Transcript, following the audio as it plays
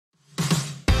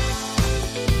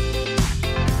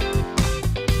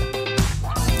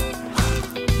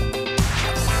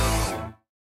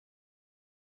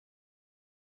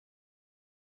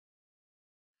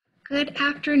Good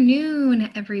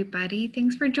afternoon, everybody.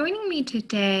 Thanks for joining me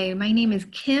today. My name is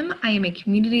Kim. I am a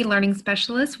community learning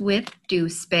specialist with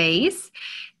DoSpace.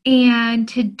 And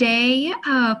today,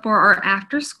 for our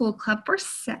after school club for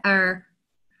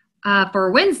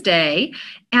Wednesday,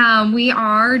 we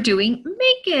are doing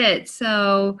Make It.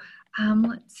 So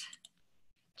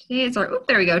today is our,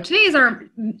 there we go. Today is our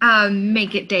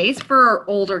Make It days for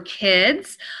older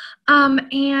kids.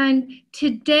 And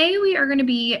today we are going to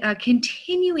be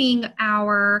continuing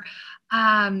our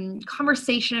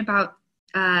conversation about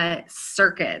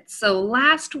circuits. So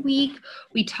last week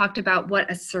we talked about what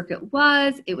a circuit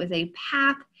was. It was a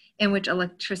path in which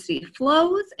electricity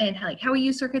flows and how we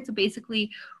use circuits. So basically,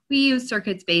 we use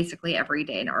circuits basically every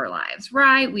day in our lives,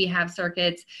 right? We have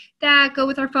circuits that go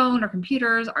with our phone, our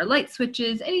computers, our light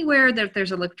switches, anywhere that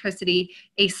there's electricity,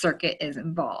 a circuit is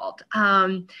involved. We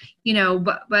have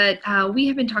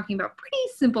been talking about pretty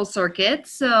simple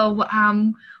circuits. So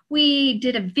we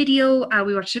did a video,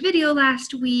 we watched a video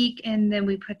last week, and then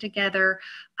we put together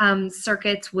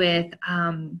circuits with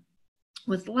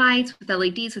lights, with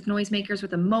LEDs, with noisemakers,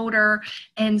 with a motor.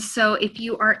 And so if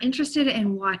you are interested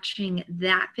in watching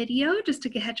that video, just to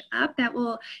catch up, that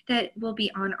will be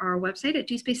on our website at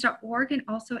dospace.org and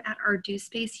also at our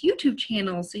DoSpace YouTube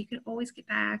channel. So you can always get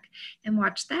back and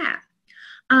watch that.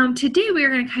 Today we are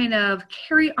going to kind of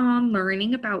carry on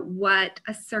learning about what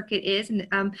a circuit is, and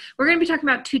we're going to be talking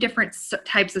about two different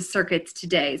types of circuits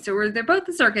today. So they're both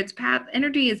the circuits. Path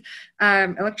energy is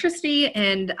electricity,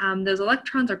 and those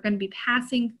electrons are going to be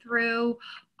passing through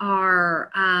our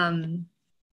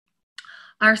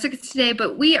circuits today,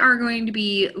 but we are going to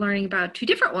be learning about two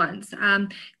different ones,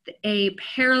 a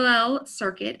parallel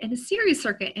circuit and a series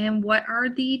circuit, and what are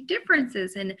the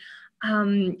differences, and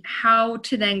how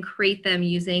to then create them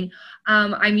using,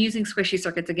 I'm using squishy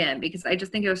circuits again because I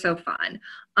just think they're so fun.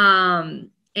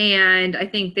 And I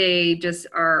think they just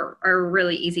are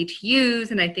really easy to use,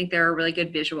 and I think they're a really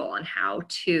good visual on how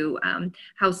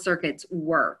circuits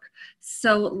work.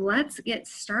 So let's get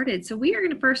started. So we are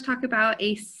going to first talk about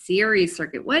a series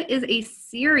circuit. What is a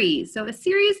series? So a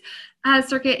series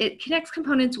circuit, it connects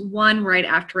components one right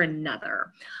after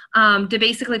another to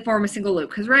basically form a single loop.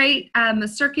 Because a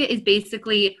circuit is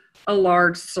basically a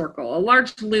large circle, a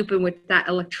large loop in which that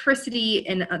electricity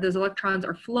and those electrons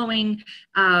are flowing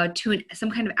to some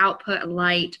kind of output, a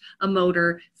light, a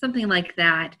motor, something like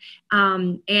that.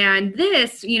 And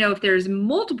this, if there's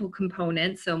multiple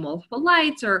components, so multiple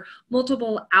lights or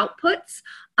multiple outputs,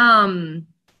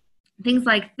 things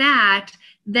like that,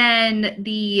 then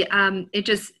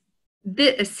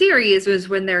a series is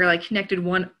when they're connected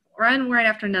one right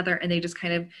after another, and they just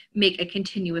kind of make a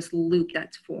continuous loop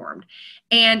that's formed.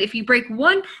 And if you break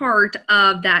one part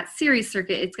of that series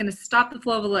circuit, it's going to stop the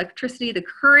flow of electricity, the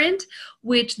current,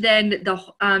 which then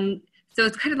so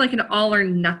it's kind of like an all or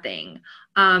nothing.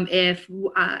 If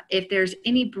there's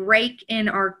any break in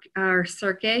our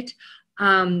circuit,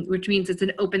 which means it's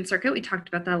an open circuit. We talked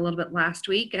about that a little bit last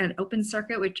week. An open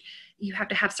circuit, which you have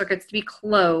to have circuits to be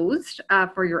closed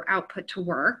for your output to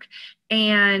work.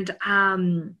 And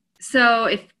so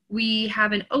if we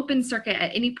have an open circuit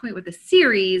at any point with a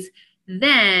series,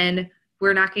 then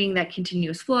we're not getting that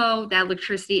continuous flow. That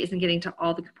electricity isn't getting to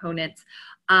all the components.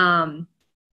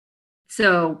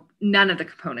 So none of the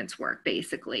components work,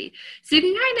 basically. So you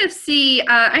can kind of see,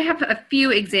 I have a few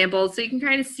examples. So you can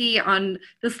kind of see on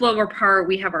this lower part,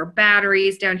 we have our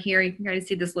batteries down here. You can kind of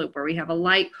see this loop where we have a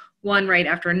light, one right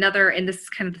after another, and this is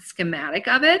kind of the schematic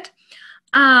of it.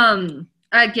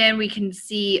 Again, we can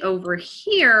see over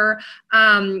here,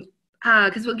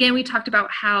 because again, we talked about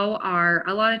how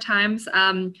a lot of times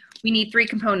we need three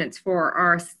components for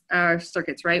our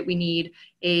circuits, right? We need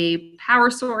a power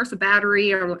source, a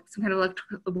battery, or some kind of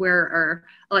where our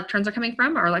electrons are coming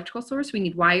from, our electrical source. We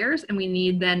need wires, and we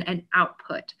need then an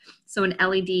output. So an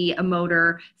LED, a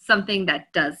motor, something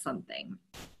that does something.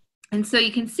 And so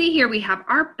you can see here we have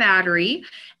our battery,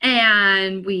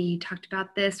 and we talked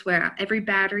about this where every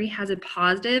battery has a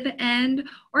positive end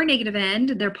or negative end.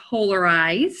 They're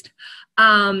polarized.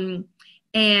 And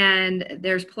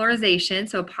there's polarization,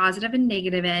 so positive and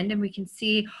negative end, and we can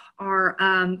see our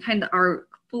our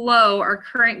flow, our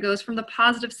current goes from the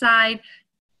positive side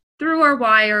through our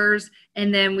wires,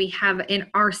 and then we have in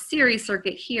our series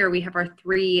circuit here, we have our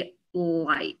three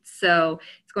lights. So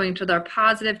it's going to our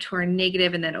positive to our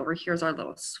negative, and then over here's our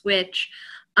little switch.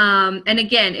 And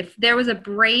again, if there was a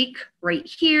break right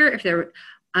here, if there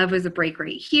was a break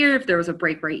right here, if there was a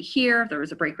break right here, if there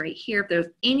was a break right here, if there's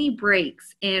any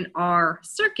breaks in our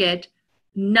circuit,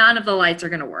 none of the lights are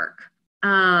going to work.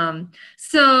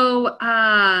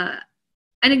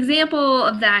 an example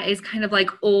of that is kind of like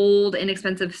old,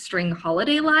 inexpensive string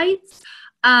holiday lights.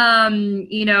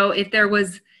 You know, if there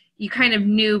was, you kind of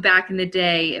knew back in the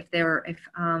day if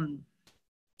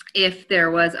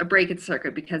there was a break in the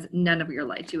circuit because none of your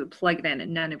lights, you would plug it in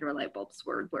and none of your light bulbs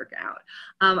would work out.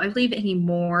 I believe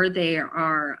anymore they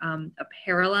are a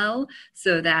parallel,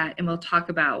 so that, and we'll talk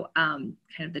about kind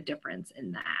of the difference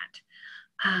in that.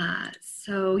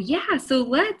 So yeah, so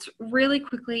let's really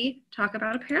quickly talk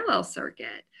about a parallel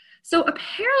circuit. So a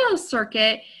parallel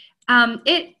circuit,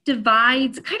 it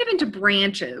divides kind of into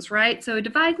branches, right? So it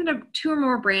divides into two or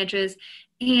more branches,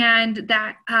 and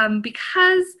that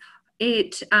because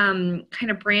it kind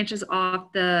of branches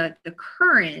off the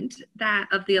current that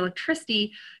of the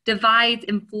electricity divides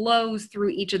and flows through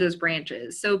each of those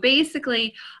branches. So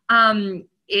basically,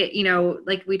 it, you know,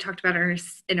 like we talked about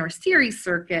in our series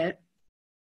circuit,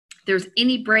 there's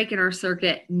any break in our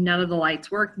circuit, none of the lights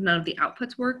work, none of the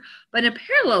outputs work. But in a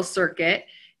parallel circuit,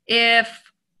 if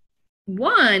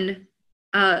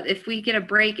we get a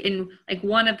break in like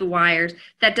one of the wires,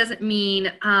 that doesn't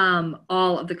mean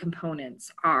all of the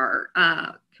components are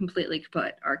completely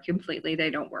kaput or completely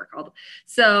they don't work.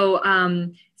 So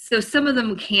some of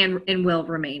them can and will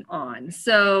remain on.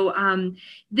 So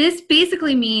this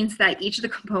basically means that each of the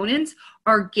components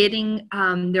are getting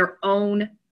their own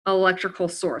electrical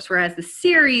source, whereas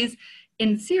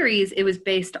in series it was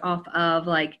based off of,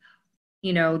 like,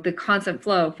 you know, the constant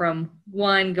flow from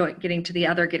one getting to the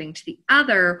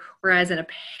other, whereas in a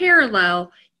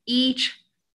parallel, each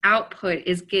output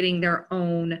is getting their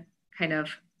own kind of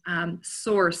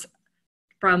source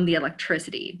from the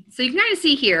electricity. So you can kind of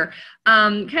see here,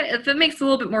 kind of, if it makes a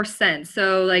little bit more sense.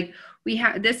 So like we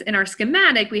have this in our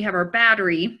schematic, we have our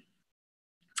battery.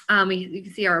 You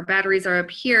can see our batteries are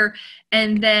up here,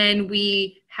 and then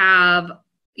we have,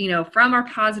 you know, from our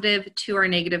positive to our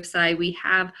negative side, we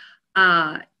have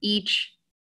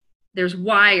there's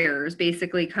wires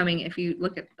basically coming. If you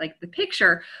look at like the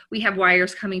picture, we have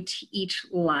wires coming to each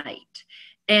light.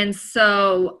 And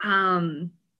so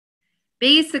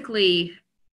basically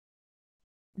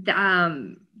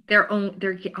they're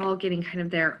all getting kind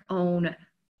of their own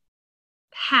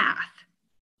path,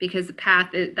 because the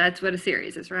path that's what a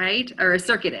series is, right? Or a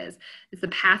circuit is. It's the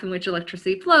path in which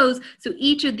electricity flows. So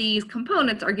each of these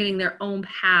components are getting their own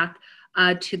path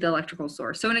to the electrical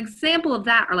source. So an example of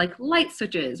that are like light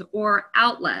switches or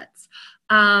outlets.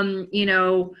 You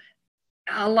know,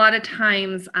 a lot of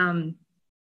times,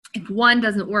 if one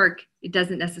doesn't work, it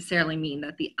doesn't necessarily mean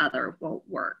that the other won't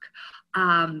work.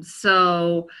 You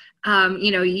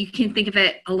know, you can think of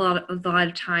it a lot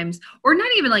of times, or not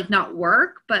even like not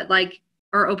work, but like,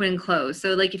 or open and close.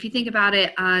 So like if you think about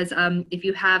it as if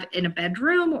you have in a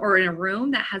bedroom or in a room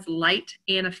that has light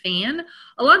and a fan,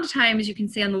 a lot of times you can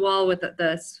see on the wall with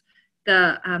the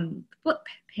flip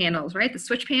panels, right? The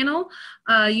switch panel,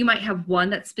 you might have one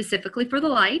that's specifically for the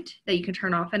light that you can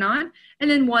turn off and on, and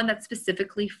then one that's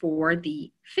specifically for the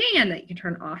fan that you can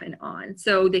turn off and on.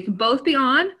 So they can both be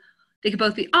on, they can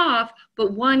both be off,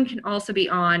 but one can also be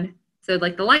on. So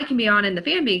like the light can be on and the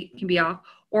fan can be off,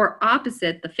 or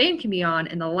opposite, the fan can be on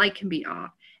and the light can be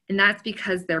off. And that's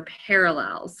because they're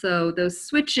parallel. So those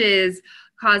switches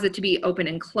cause it to be open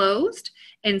and closed.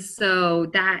 And so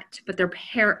but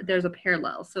there's a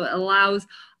parallel. So it allows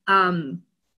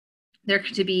there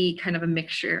to be kind of a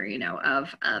mixture, you know,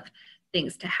 of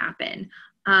things to happen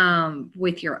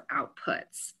with your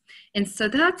outputs. And so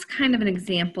that's kind of an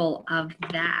example of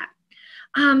that.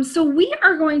 So what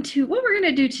we're going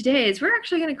to do today is we're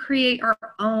actually going to create our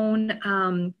own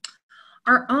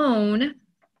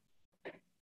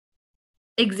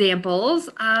examples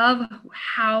of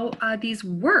how these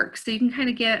work, so you can kind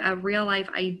of get a real life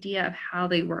idea of how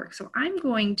they work. So I'm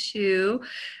going to,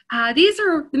 these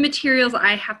are the materials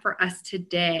I have for us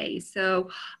today. So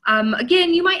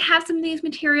again, you might have some of these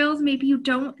materials, maybe you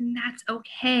don't, and that's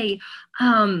okay.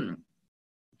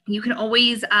 You can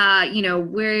always, you know,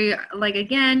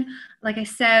 like I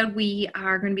said, we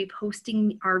are going to be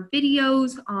posting our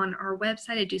videos on our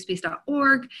website at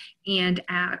dospace.org and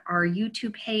at our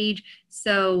YouTube page.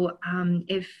 So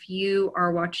if you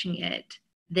are watching it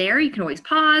there, you can always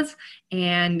pause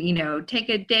and, you know, take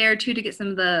a day or two to get some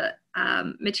of the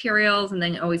materials, and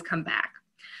then always come back.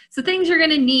 So things you're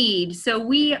going to need.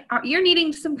 So you're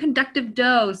needing some conductive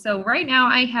dough. So right now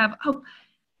I have,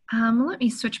 let me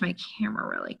switch my camera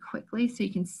really quickly so you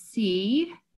can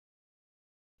see.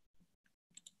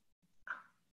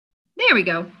 There we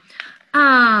go.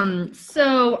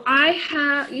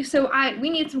 We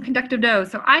need some conductive dough.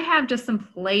 So I have just some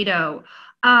Play-Doh.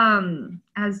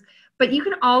 But But you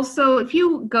can also, if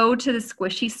you go to the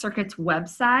Squishy Circuits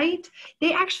website,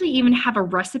 they actually even have a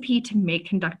recipe to make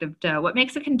conductive dough. What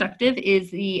makes it conductive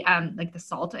is the like the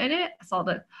salt in it. Salt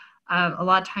that a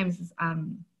lot of times is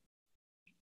kind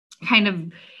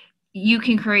of, you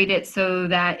can create it so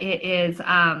that it is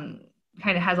kind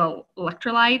of has a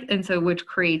electrolyte, and so which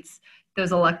creates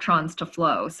those electrons to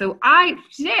flow. So I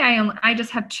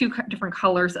just have two different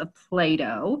colors of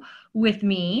Play-Doh with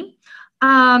me.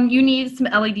 You need some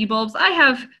LED bulbs. I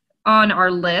have on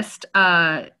our list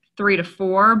 3 to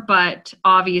 4, but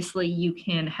obviously you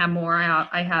can have more.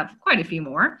 I have quite a few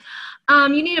more.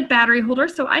 You need a battery holder.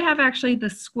 So I have actually the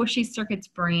Squishy Circuits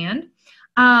brand.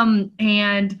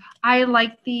 And I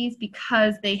like these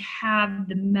because they have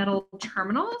the metal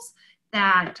terminals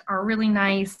that are really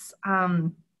nice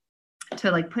to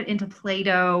like put into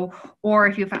Play-Doh, or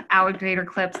if you have alligator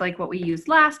clips like what we used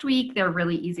last week, they're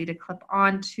really easy to clip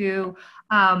onto,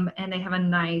 and they have a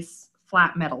nice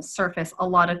flat metal surface, a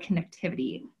lot of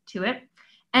connectivity to it.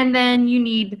 And then you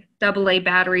need AA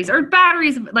batteries, or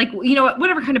batteries like, you know,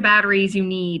 whatever kind of batteries you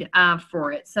need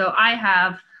for it. So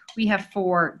we have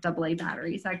 4 AA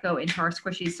batteries that go into our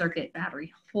Squishy Circuit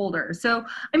battery holder. So,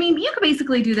 I mean, you could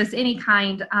basically do this any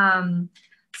kind.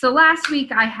 So last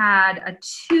week I had a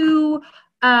two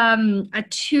AA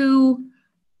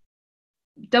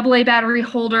battery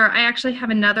holder. I actually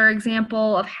have another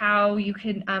example of how you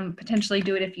can potentially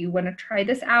do it if you want to try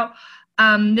this out.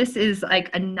 This is like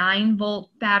a 9-volt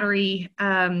battery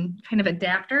kind of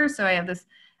adapter. So I have this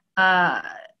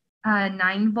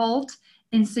 9-volt,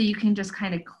 and so you can just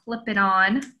kind of clip it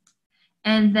on,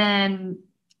 and then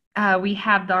we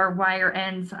have our wire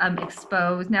ends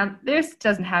exposed. Now, this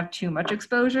doesn't have too much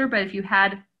exposure, but if you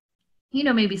had, you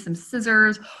know, maybe some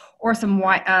scissors or some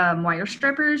wire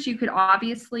strippers, you could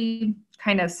obviously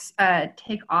kind of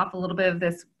take off a little bit of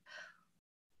this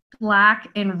black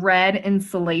and red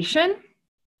insulation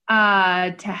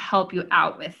to help you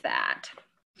out with that.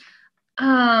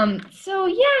 So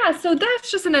yeah, so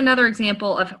that's just another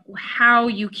example of how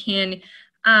you can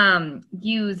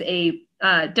use a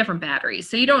different batteries.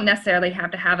 So you don't necessarily have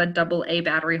to have a AA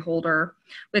battery holder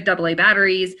with AA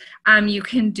batteries. You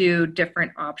can do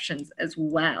different options as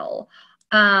well.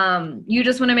 You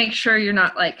just want to make sure you're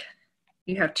not like,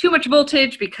 you have too much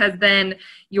voltage, because then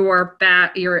your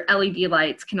LED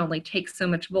lights can only take so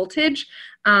much voltage,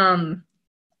 and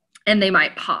they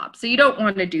might pop. So you don't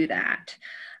want to do that.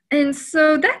 And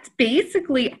so that's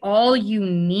basically all you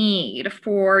need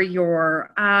for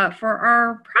your for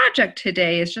our project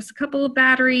today. Is just a couple of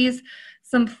batteries,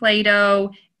 some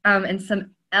Play-Doh, and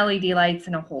some LED lights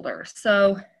and a holder.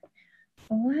 So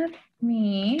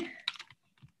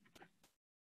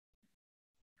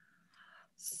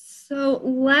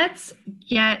let's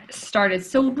get started.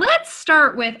 So let's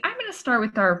start with, I'm going to start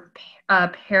with our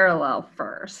parallel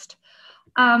first.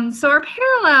 So our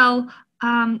parallel,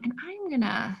 and I'm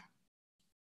gonna,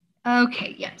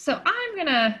 okay, yeah. So I'm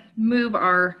gonna move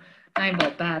our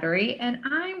 9-volt battery, and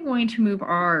I'm going to move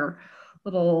our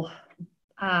little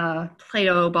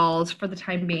Play-Doh balls for the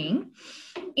time being.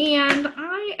 And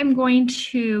I am going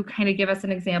to kind of give us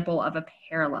an example of a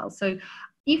parallel. So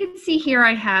you can see here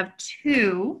I have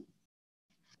 2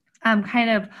 kind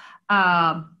of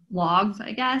logs,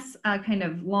 I guess, kind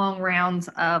of long rounds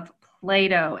of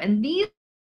Play-Doh. And these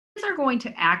are going to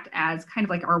act as kind of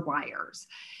like our wires.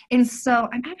 And so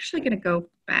I'm actually going to go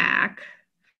back.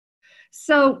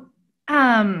 So,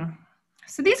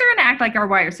 so these are going to act like our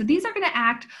wires. So these are going to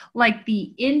act like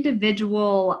the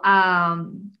individual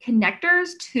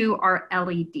connectors to our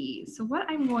LEDs. So what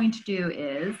I'm going to do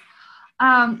is,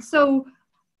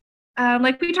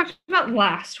 like we talked about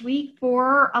last week,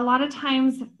 for a lot of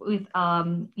times with,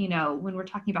 you know, when we're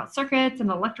talking about circuits and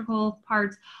electrical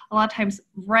parts, a lot of times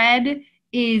red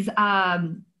is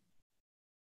for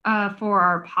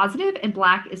our positive and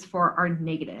black is for our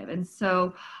negative. And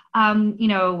so, you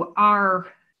know, our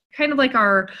kind of like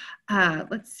our,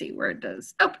 let's see where it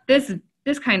does. Oh, this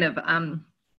kind of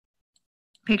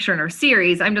picture in our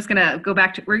series. I'm just going to go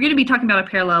back to, we're going to be talking about a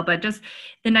parallel, but just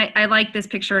then I like this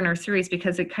picture in our series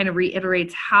because it kind of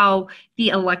reiterates how the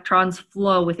electrons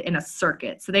flow within a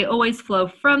circuit. So they always flow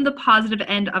from the positive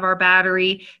end of our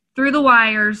battery through the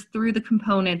wires, through the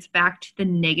components, back to the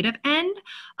negative end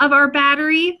of our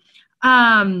battery.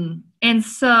 And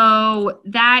so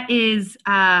that is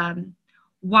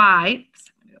why,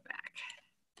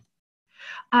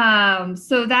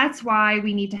 so that's why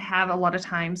we need to have a lot of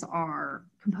times our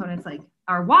components, like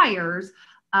our wires,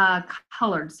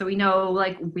 colored. So we know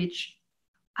like which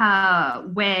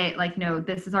way, like, no,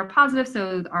 this is our positive.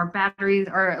 So our batteries,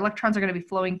 our electrons are going to be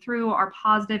flowing through our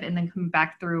positive and then coming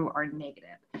back through our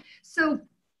negative. So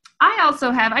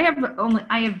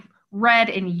I have red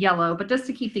and yellow, but just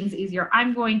to keep things easier,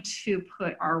 I'm going to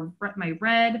put my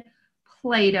red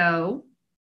Play-Doh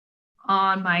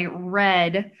on my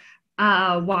red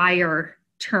wire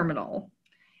terminal.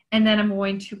 And then I'm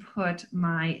going to put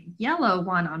my yellow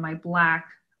one on my black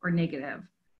or negative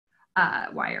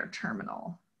wire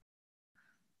terminal.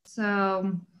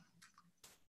 So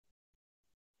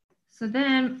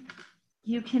then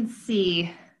you can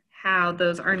see how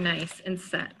those are nice and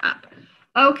set up.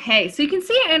 Okay, so you can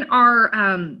see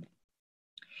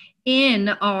in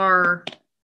our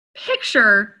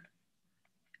picture,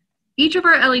 each of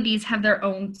our LEDs have their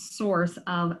own source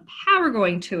of power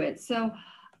going to it. So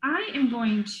I'm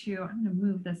going to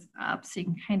move this up so you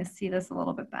can kind of see this a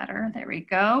little bit better. There we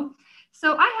go.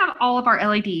 So I have all of our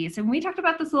LEDs, and we talked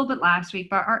about this a little bit last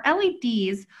week, but our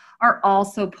LEDs are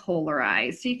also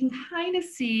polarized. So you can kind of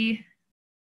see,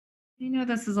 I know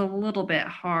this is a little bit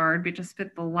hard, we just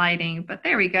fit the lighting, but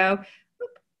there we go.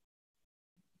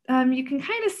 You can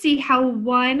kind of see how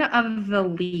one of the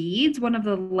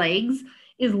legs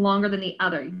is longer than the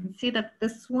other. You can see that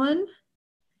this one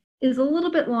is a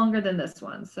little bit longer than this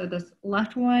one. So this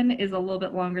left one is a little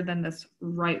bit longer than this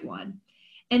right one.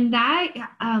 And that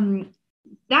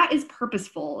is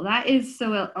purposeful. That is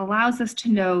so it allows us to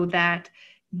know that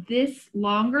this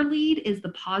longer lead is the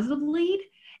positive lead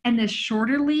and this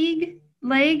shorter leg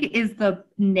is the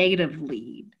negative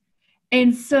lead.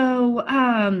 And so,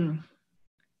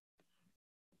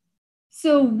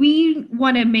 so we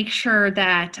want to make sure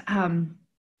that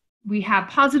we have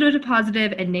positive to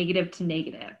positive and negative to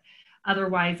negative.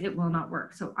 Otherwise, it will not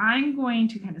work. So I'm going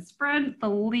to kind of spread the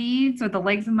leads or the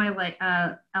legs of my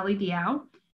LED out,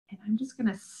 and I'm just going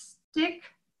to stick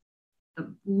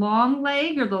the long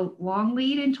leg or the long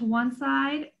lead into one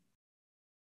side.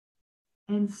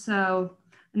 And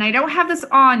I don't have this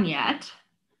on yet.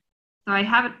 So I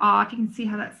have it off. You can see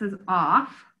how that says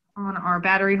off on our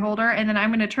battery holder. And then I'm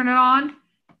going to turn it on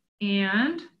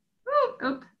and,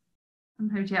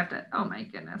 sometimes you have to, oh my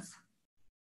goodness.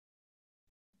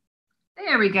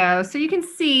 There we go. So you can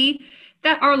see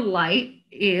that our light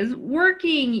is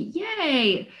working.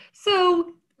 Yay.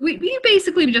 So we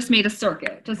basically just made a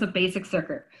circuit, just a basic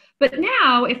circuit. But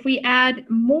now if we add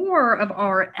more of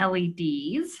our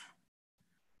LEDs,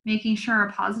 making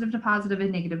sure positive to positive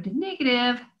and negative to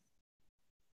negative,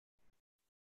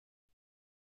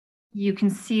 you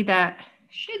can see that,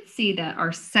 should see that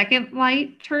our second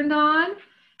light turned on,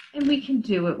 and we can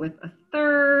do it with a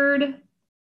third.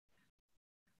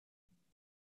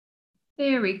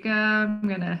 There we go. I'm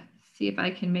gonna see if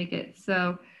I can make it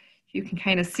so you can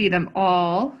kind of see them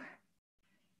all.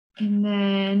 And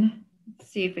then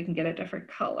let's see if we can get a different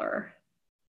color.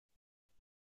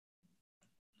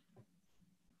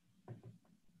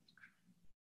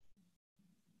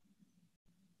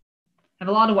 I have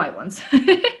a lot of white ones.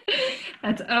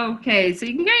 That's okay. So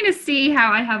you can kind of see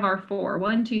how I have our 4,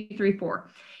 1, 2, 3, 4.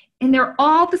 And they're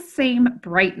all the same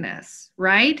brightness,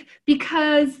 right?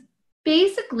 Because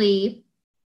basically,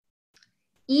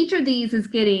 each of these is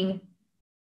getting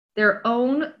their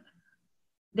own,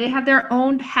 they have their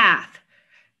own path.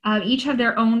 Each have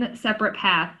their own separate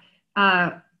path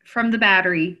from the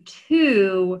battery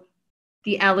to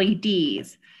the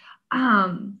LEDs.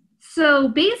 So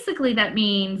basically that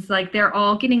means like they're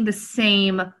all getting the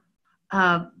same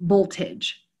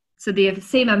voltage. So they have the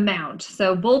same amount.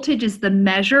 So voltage is the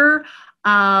measure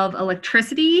of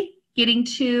electricity getting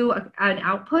to an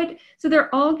output. So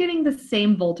they're all getting the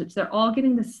same voltage. They're all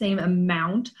getting the same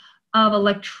amount of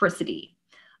electricity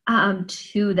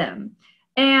to them.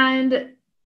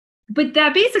 But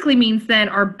that basically means then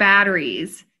our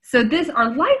batteries, so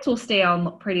our lights will stay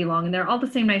on pretty long and they're all the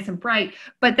same, nice and bright,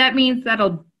 but that means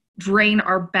that'll drain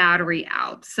our battery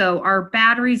out. So our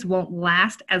batteries won't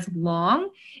last as long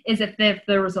as if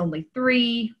there was only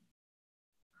 3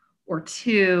 or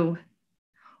 2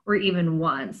 or even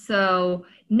 1. So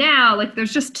now, like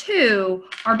there's just 2,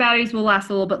 our batteries will last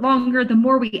a little bit longer. The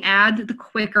more we add, the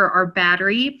quicker our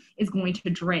battery is going to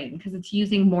drain because it's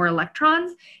using more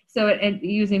electrons, so it's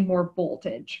using more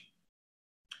voltage.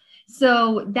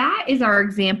 So that is our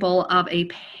example of a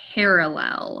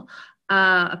parallel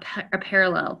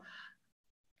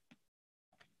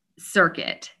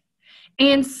circuit.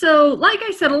 And so, like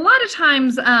I said, a lot of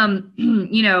times,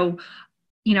 you know,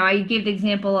 I gave the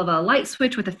example of a light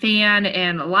switch with a fan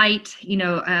and a light,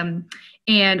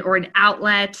 or an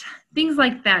outlet, things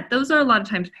like that. Those are a lot of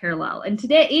times parallel. And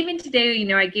even today,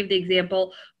 I gave the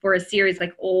example for a series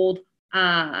like old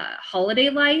holiday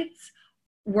lights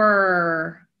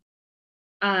were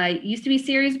used to be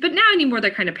series, but now anymore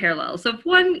they're kind of parallel. So if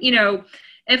one,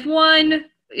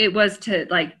 it was to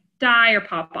like die or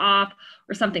pop off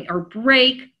or something or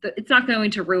break, it's not going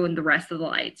to ruin the rest of the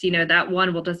lights. You know, that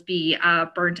one will just be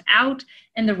burnt out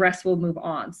and the rest will move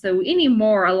on. So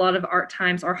anymore, a lot of art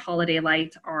times our holiday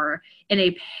lights are in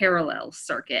a parallel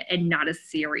circuit and not a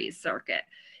series circuit.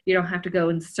 You don't have to go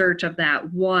in search of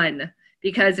that one,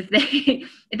 because if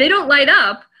they don't light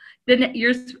up, then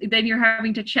you're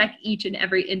having to check each and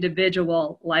every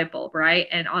individual light bulb, right?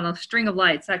 And on a string of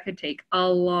lights, that could take a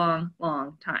long,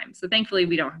 long time. So thankfully,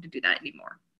 we don't have to do that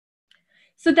anymore.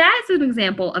 So that's an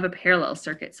example of a parallel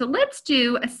circuit. So let's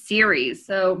do a series.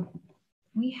 So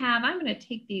I'm going to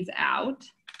take these out.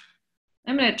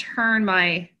 I'm going to turn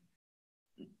my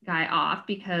guy off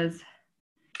because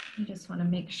we just want to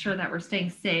make sure that we're staying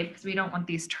safe, because we don't want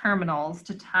these terminals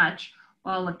to touch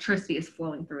while electricity is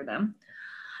flowing through them.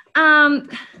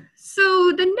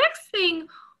 So the next thing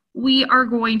we are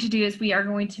going to do is we are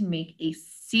going to make a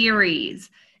series.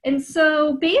 And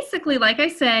so basically, like I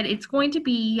said, it's going to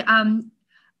be,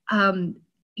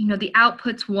 you know, the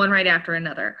outputs one right after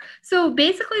another. So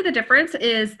basically the difference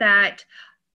is that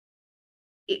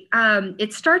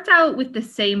it starts out with the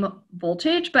same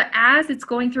voltage, but as it's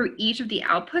going through each of the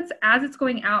outputs, as it's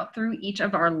going out through each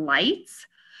of our lights,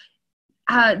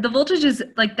 the voltage is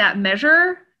like that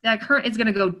measure, that current is going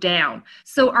to go down.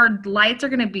 So our lights are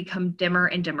going to become dimmer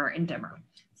and dimmer and dimmer.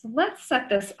 So let's set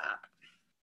this up.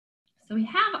 So we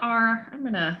have I'm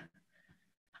going to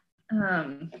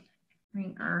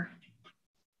bring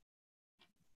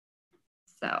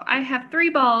so I have 3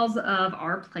 balls of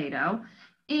our Play-Doh,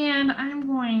 and I'm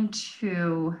going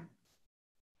to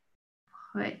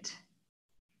put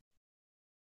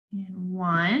in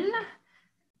one,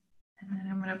 and then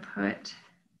I'm going to put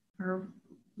our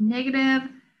negative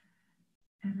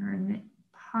and our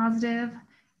positive,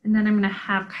 and then I'm going to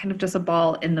have kind of just a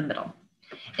ball in the middle.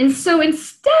 And so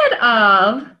instead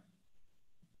of,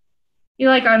 you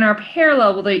know, like on our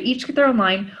parallel, well, they each get their own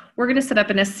line, we're going to set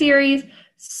up in a series.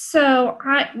 So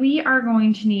we are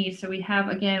going to need, so we have,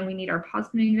 again, we need our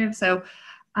positive and negative. So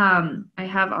I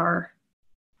have our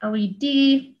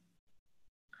LED,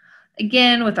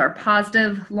 again, with our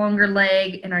positive longer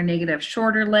leg and our negative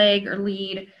shorter leg or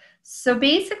lead. So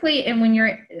basically, and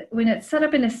when it's set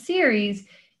up in a series,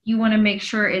 you want to make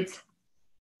sure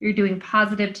you're doing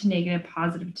positive to negative,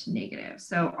 positive to negative.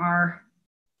 So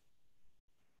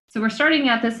we're starting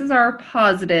out, this is our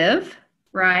positive,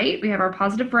 right? We have our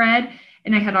positive red,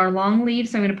 and I had our long lead,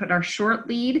 so I'm going to put our short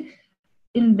lead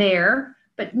in there.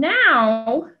 But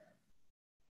now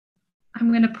I'm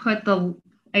going to put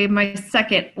I have my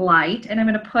second light, and I'm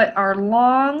going to put our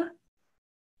long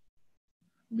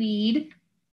lead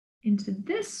into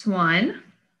this one,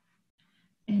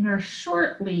 and our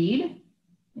short lead,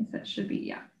 I guess that should be,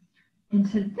 yeah,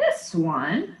 into this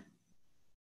one.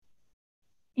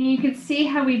 And you can see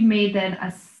how we've made then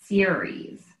a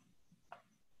series.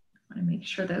 I want to make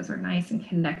sure those are nice and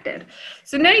connected.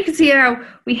 So now you can see how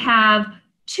we have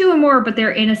 2 or more, but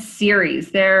they're in a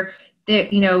series. They're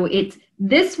you know,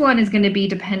 this one is going to be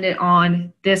dependent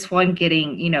on this one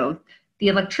getting, you know, the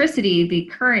electricity, the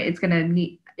current, it's going to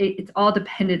need, it's all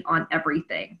dependent on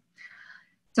everything.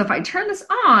 So if I turn this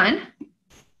on,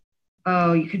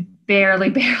 oh, you could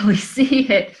barely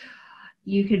see it.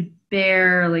 You could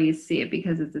barely see it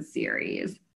because it's a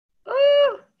series.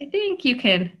 Oh, I think you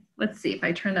can, let's see if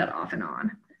I turn that off and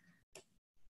on.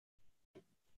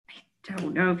 I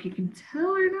don't know if you can tell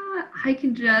or not. I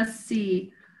can just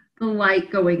see the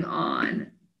light going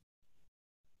on.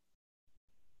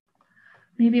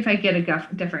 Maybe if I get a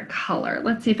different color.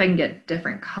 Let's see if I can get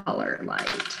different color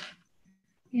light.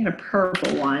 Get a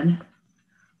purple one.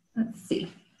 Let's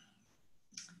see.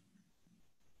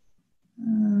 This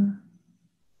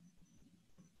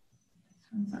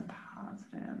one's a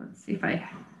positive. Let's see if I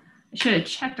should have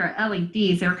checked our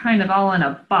LEDs. They're kind of all in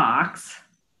a box.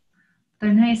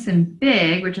 They're nice and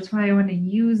big, which is why I want to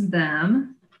use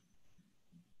them.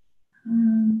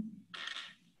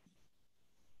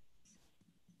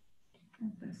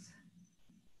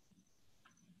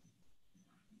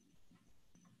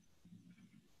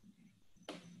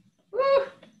 Woo,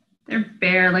 they're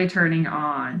barely turning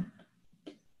on,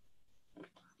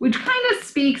 which kind of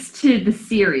speaks to the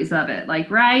series of it,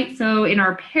 like, right? So in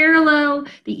our parallel,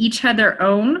 they each had their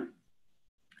own,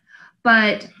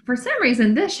 but for some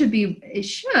reason, this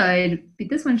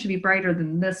one should be brighter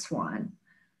than this one.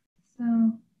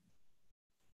 So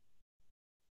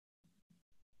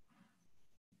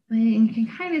you can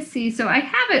kind of see, so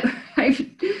I've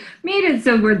made it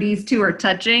so where these 2 are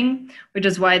touching, which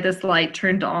is why this light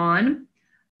turned on.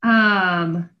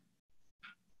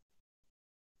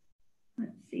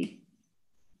 Let's see.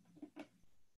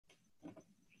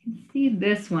 You can see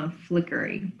this one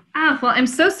flickering. Ah, well, I'm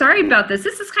so sorry about this.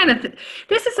 This is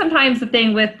this is sometimes the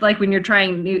thing with like when you're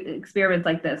trying new experiments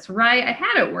like this, right? I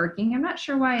had it working. I'm not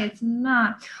sure why it's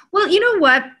not. Well, you know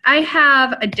what? I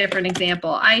have a different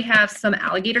example. I have some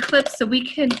alligator clips, so we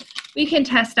can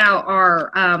test out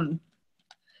our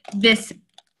this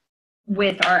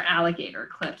with our alligator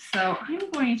clips. So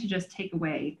I'm going to just take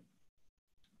away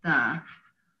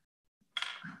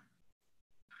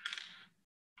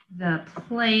the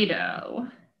Play-Doh,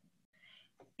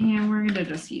 and we're going to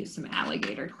just use some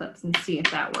alligator clips and see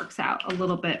if that works out a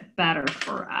little bit better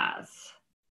for us.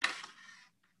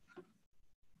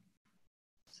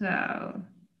 So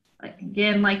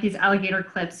again, like these alligator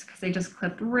clips because they just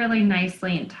clipped really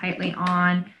nicely and tightly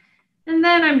on. And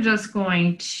then I'm just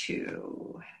going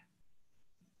to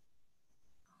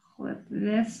clip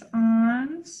this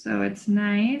on so it's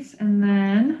nice, and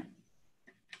then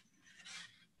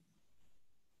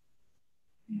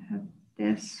I have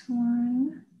this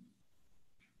one.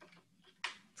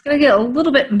 It's going to get a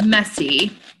little bit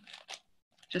messy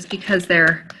just because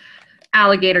they're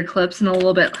alligator clips and a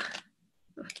little bit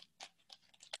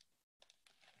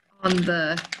on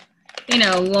the, you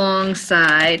know, long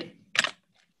side.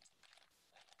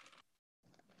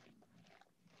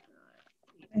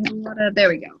 There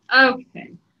we go.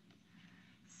 Okay.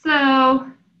 So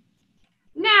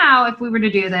now if we were to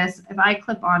do this, if I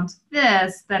clip onto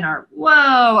this, then our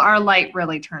light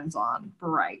really turns on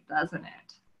bright, doesn't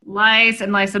it? Nice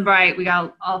and bright. We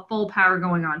got a full power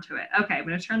going onto it. Okay, I'm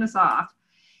going to turn this off.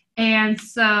 And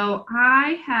so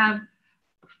and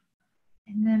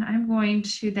then I'm going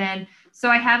to so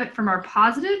I have it from our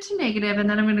positive to negative, and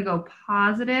then I'm going to go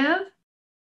positive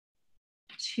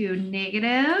to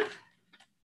negative,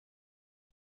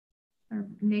 our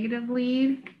negative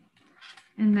lead,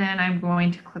 and then I'm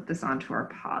going to clip this onto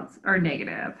our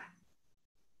negative.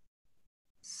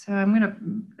 So I'm going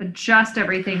to adjust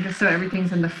everything just so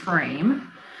everything's in the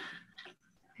frame.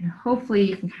 And hopefully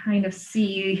you can kind of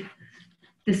see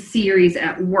the series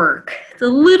at work. It's a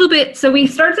little bit, so we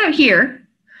starts out here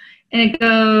and it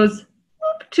goes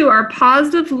to our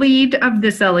positive lead of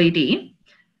this LED,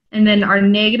 and then our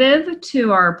negative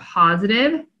to our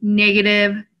positive,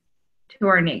 negative to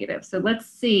our negative. So let's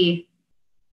see.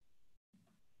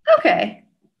 Okay,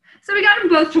 so we got them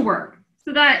both to work.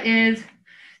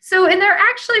 So and they're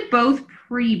actually both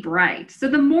pretty bright. So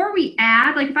the more we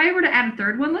add, like if I were to add a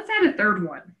third one, let's add a third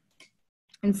one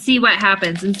and see what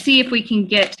happens and see if we can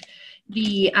get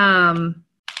the, it's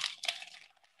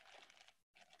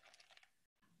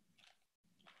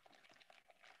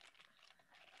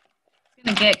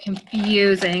gonna get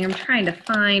confusing. I'm trying to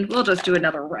find, we'll just do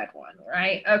another red one,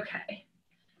 right? Okay.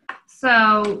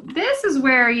 So this is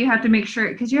where you have to make sure,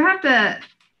 because you want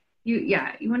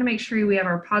to make sure we have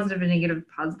our positive and negative,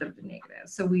 positive and negative.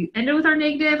 So we ended with our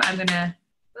negative. I'm going to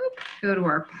go to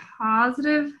our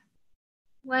positive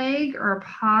leg or a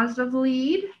positive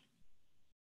lead.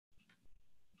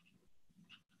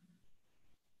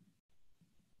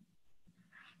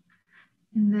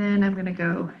 And then I'm going to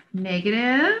go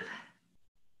negative.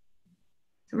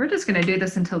 So we're just going to do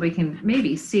this until we can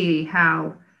maybe see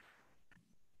how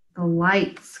the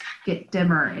lights get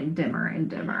dimmer and dimmer and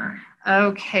dimmer.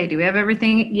 Okay, do we have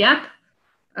everything? Yep.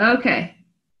 Okay.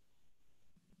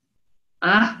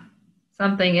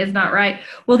 Something is not right.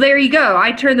 Well, there you go.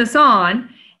 I turn this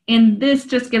on, and this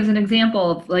just gives an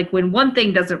example of like when one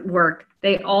thing doesn't work,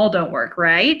 they all don't work,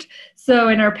 right? So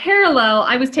in our parallel,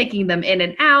 I was taking them in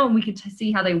and out, and we could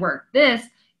see how they work.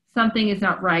 Something is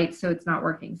not right, so it's not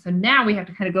working. So now we have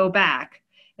to kind of go back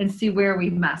and see where we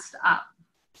messed up.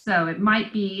 So it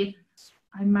might be,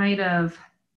 I might have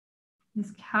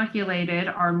miscalculated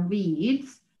our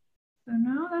leads. So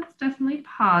no, that's definitely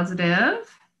positive.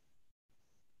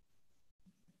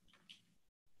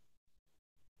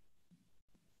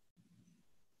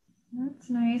 That's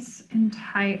nice and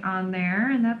tight on there,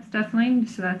 and that's definitely,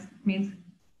 so that means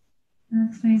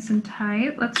that's nice and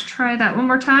tight. Let's try that one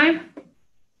more time.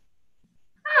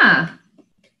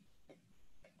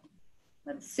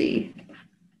 Let's see.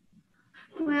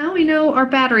 Well, we know our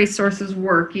battery source is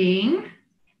working.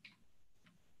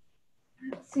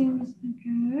 That seems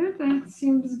good. That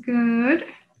seems good.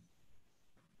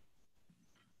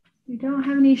 We don't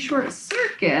have any short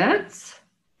circuits.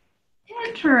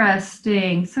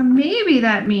 Interesting. So maybe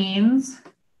that means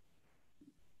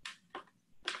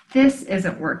this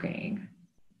isn't working.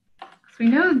 So we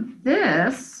know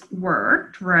this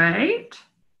worked, right?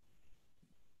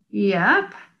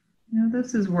 Yep. No,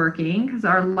 this is working because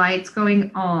our light's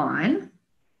going on.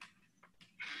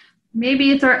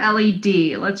 Maybe it's our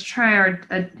LED. Let's try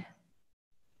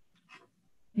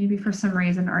Maybe for some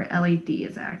reason our LED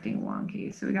is acting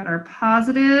wonky. So we got our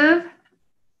positive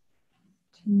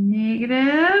to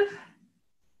negative.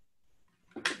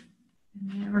 And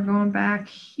then we're going back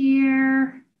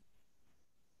here.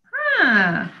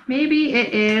 Maybe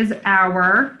it is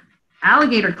our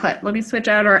alligator clip. Let me switch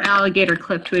out our alligator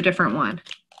clip to a different one.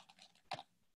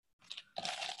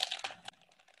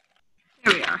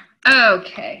 There we are.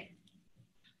 Okay.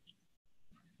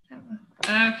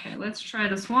 Okay, let's try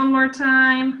this one more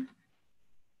time.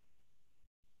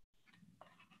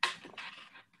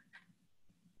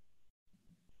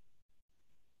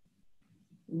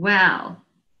 Well,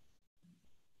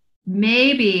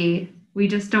 maybe we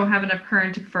just don't have enough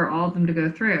current for all of them to go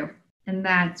through, and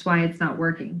that's why it's not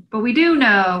working. But we do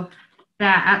know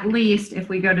that at least if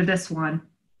we go to this one,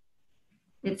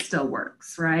 it still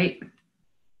works, right?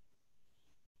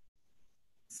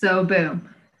 So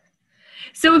boom.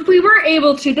 So if we were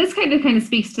able to, this kind of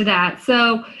speaks to that.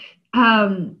 So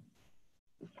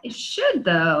it should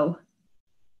have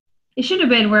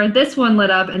been where this one lit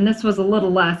up and this was a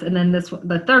little less, and then this one,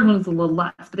 the third one was a little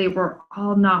less, but they were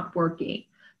all not working.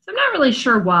 So I'm not really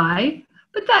sure why,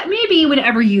 but that maybe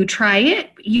whenever you try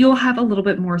it, you'll have a little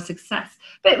bit more success.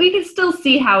 But we can still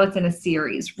see how it's in a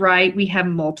series, right? We have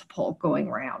multiple going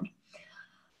around.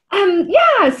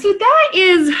 Yeah, so that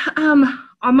is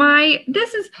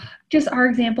this is just our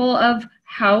example of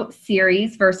how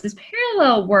series versus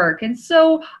parallel work. And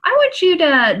so I want you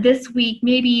to this week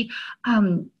maybe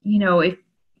if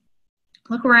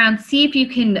look around, see if you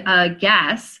can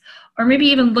guess, or maybe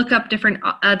even look up different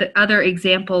other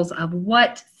examples of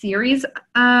what series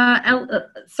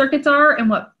circuits are and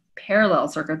what parallel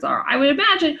circuits are. I would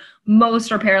imagine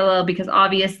most are parallel because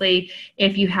obviously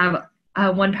if you have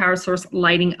one power source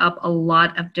lighting up a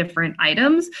lot of different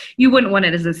items, you wouldn't want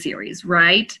it as a series,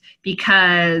 right?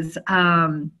 Because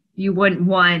you wouldn't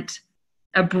want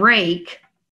a break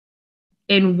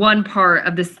in one part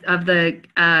of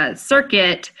the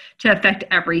circuit to affect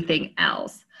everything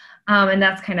else. And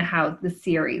that's kind of how the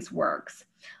series works.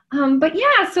 But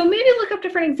yeah, so maybe look up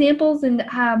different examples and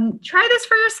try this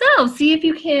for yourselves. See if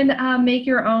you can make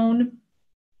your own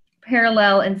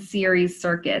parallel and series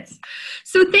circuits.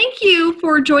 So thank you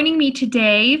for joining me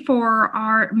today for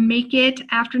our Make It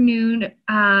afternoon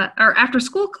or after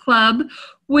school club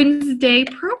Wednesday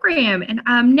program.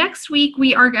 And next week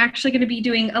we are actually going to be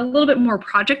doing a little bit more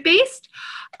project based.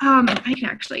 I can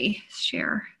actually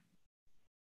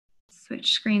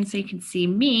switch screens so you can see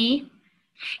me.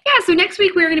 Yeah, so next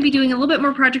week we're going to be doing a little bit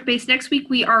more project-based. Next week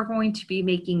we are going to be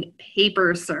making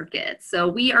paper circuits. So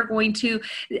we are going to,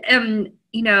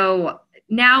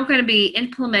 now going to be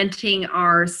implementing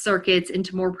our circuits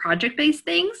into more project-based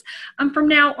things from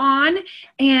now on.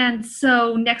 And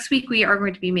so next week we are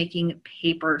going to be making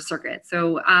paper circuits.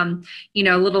 So, a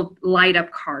little light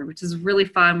up card, which is really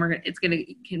fun. It's going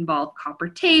to involve copper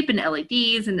tape and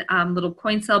LEDs and little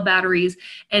coin cell batteries.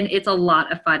 And it's a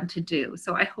lot of fun to do.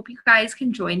 So I hope you guys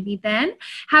can join me then.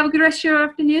 Have a good rest of your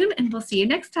afternoon and we'll see you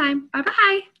next time.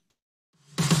 Bye-bye.